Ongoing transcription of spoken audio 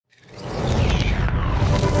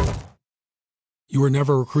You were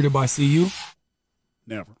never recruited by CU?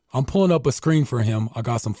 Never. I'm pulling up a screen for him. I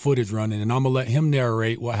got some footage running, and I'm going to let him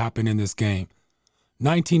narrate what happened in this game.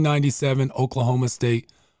 1997 Oklahoma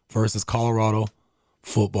State versus Colorado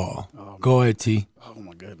football. Oh, go ahead, T. Oh,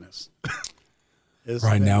 my goodness.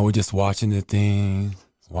 Right now we're just watching the thing,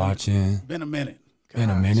 watching. Been a minute. Been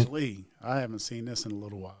a minute. I haven't seen this in a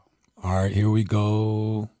little while. All right, here we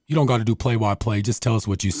go. You don't got to do play-by-play. Just tell us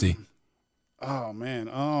what you see. Oh,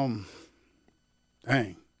 man.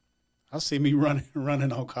 Dang. I see me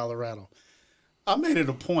running on Colorado. I made it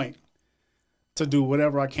a point to do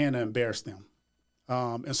whatever I can to embarrass them.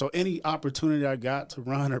 And so any opportunity I got to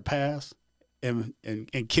run or pass and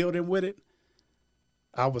kill them with it,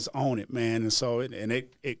 I was on it, man. And so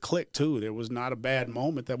it clicked, too. There was not a bad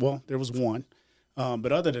moment. There was one.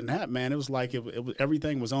 But other than that, man, it was like it was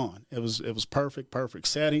everything was on. It was perfect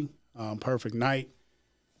setting, perfect night.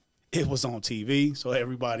 It was on TV, so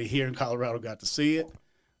everybody here in Colorado got to see it.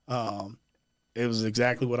 It was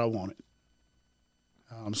exactly what I wanted.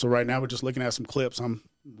 So right now we're just looking at some clips. I'm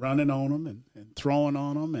running on them and throwing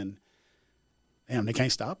on them, and damn, they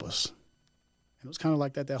can't stop us. And it was kind of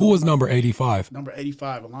like that. Who was number 85? Number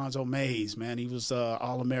 85, Alonzo Mays, man. He was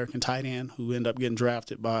All-American tight end who ended up getting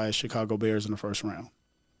drafted by Chicago Bears in the first round.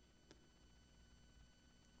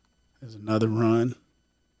 There's another run.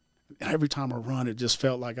 And every time I run, it just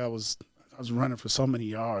felt like I was running for so many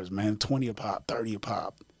yards, man. 20 a pop, 30 a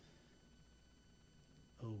pop.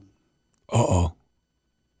 Uh-oh.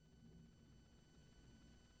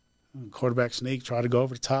 Quarterback sneak, tried to go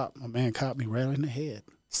over the top. My man caught me right in the head.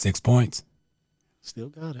 6 points. Still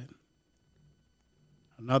got it.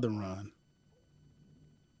 Another run.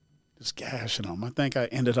 Just gashing them. I think I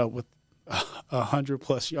ended up with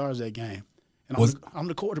 100-plus yards that game. And I'm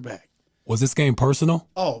the quarterback. Was this game personal?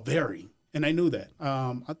 Oh, very. And they knew that.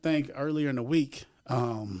 I think earlier in the week,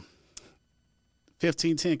 15-10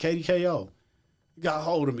 KDKO got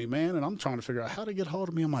hold of me, man, and I'm trying to figure out how to get hold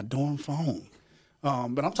of me on my dorm phone.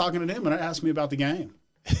 But I'm talking to them, and they asked me about the game.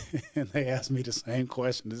 And they asked me the same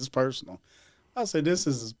question. This is personal. I said, this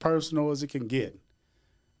is as personal as it can get.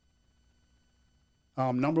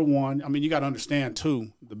 Number one, I mean, you got to understand,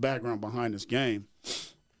 too, the background behind this game.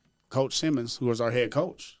 Coach Simmons, who was our head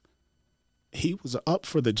coach, he was up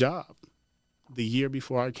for the job the year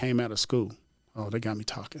before I came out of school. Oh, they got me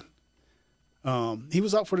talking. He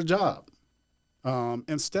was up for the job.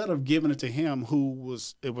 Instead of giving it to him,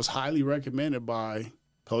 it was highly recommended by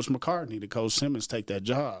Coach McCartney to Coach Simmons take that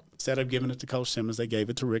job. Instead of giving it to Coach Simmons, they gave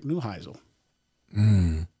it to Rick Neuheisel.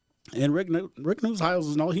 And Rick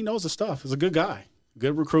Neuheisel, he knows the stuff. He's a good guy,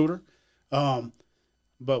 good recruiter.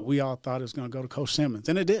 But we all thought it was going to go to Coach Simmons,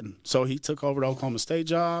 and it didn't. So he took over the Oklahoma State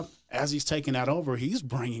job. As he's taking that over, he's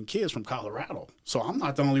bringing kids from Colorado. So I'm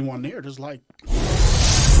not the only one there. Just like –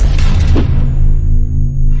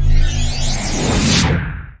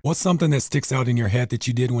 What's something that sticks out in your head that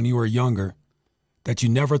you did when you were younger that you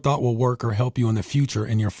never thought will work or help you in the future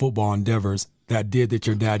in your football endeavors that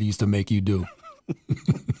your dad used to make you do?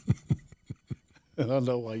 I don't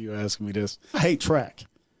know why you're asking me this. I hate track.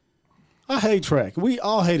 We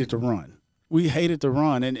all hated to run. We hated to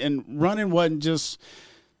run. And running wasn't just –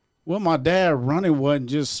 well, my dad, running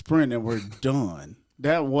wasn't just sprinting. We're done.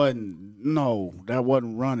 That wasn't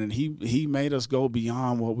running. He made us go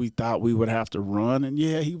beyond what we thought we would have to run. And,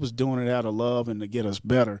 yeah, he was doing it out of love and to get us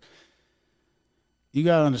better. You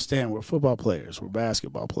got to understand, we're football players. We're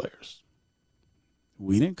basketball players.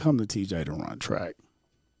 We didn't come to TJ to run track.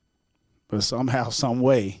 But somehow, some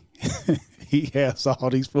way, he has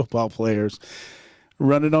all these football players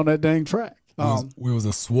running on that dang track. We was a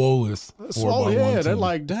swollest 4x1 yeah, they're team.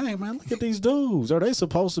 like, dang, man, look at these dudes. Are they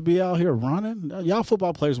supposed to be out here running? Y'all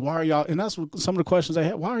football players, why are y'all? And that's some of the questions they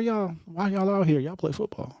had. Why are y'all out here? Y'all play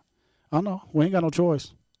football. I know. We ain't got no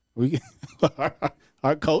choice.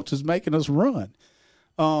 Our coach is making us run.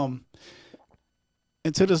 And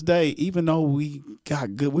to this day, even though we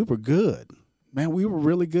got good, we were good. Man, we were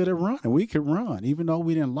really good at running. We could run, even though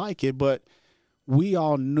we didn't like it. But we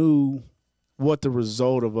all knew what the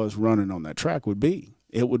result of us running on that track would be.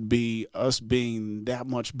 It would be us being that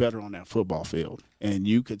much better on that football field. And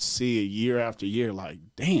you could see it year after year like,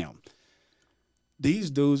 damn,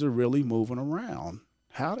 these dudes are really moving around.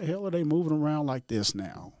 How the hell are they moving around like this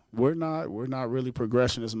now? We're not really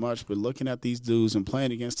progressing as much, but looking at these dudes and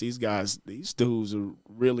playing against these guys, these dudes are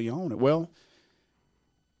really on it. Well,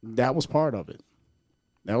 that was part of it.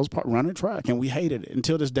 That was part running track, and we hated it.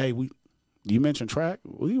 Until this day, you mentioned track,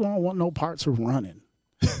 we don't want no parts of running.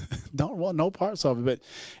 Don't want no parts of it.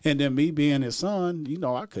 And then me being his son,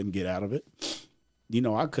 I couldn't get out of it.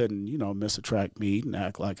 I couldn't, miss a track meet and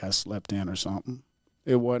act like I slept in or something.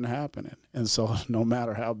 It wasn't happening. And so no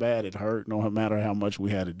matter how bad it hurt, no matter how much we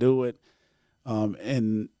had to do it,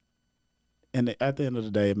 and at the end of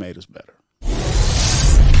the day, it made us better.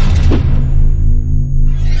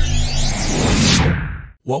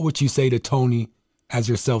 What would you say to Tony as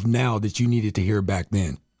yourself now that you needed to hear back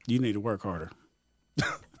then? You need to work harder.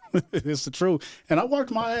 It's the truth. And I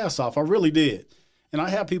worked my ass off. I really did. And I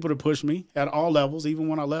had people to push me at all levels, even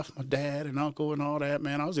when I left my dad and uncle and all that.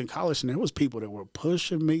 Man, I was in college, and there was people that were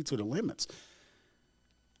pushing me to the limits.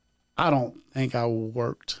 I don't think I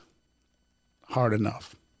worked hard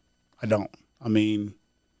enough. I don't. I mean,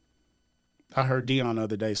 I heard Dion the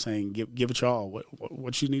other day saying, give it your all.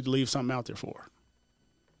 What you need to leave something out there for?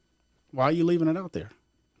 Why are you leaving it out there?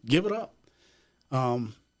 Give it up.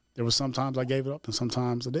 There was sometimes I gave it up and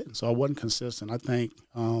sometimes I didn't. So I wasn't consistent. I think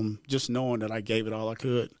just knowing that I gave it all I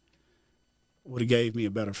could would have gave me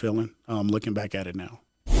a better feeling looking back at it now.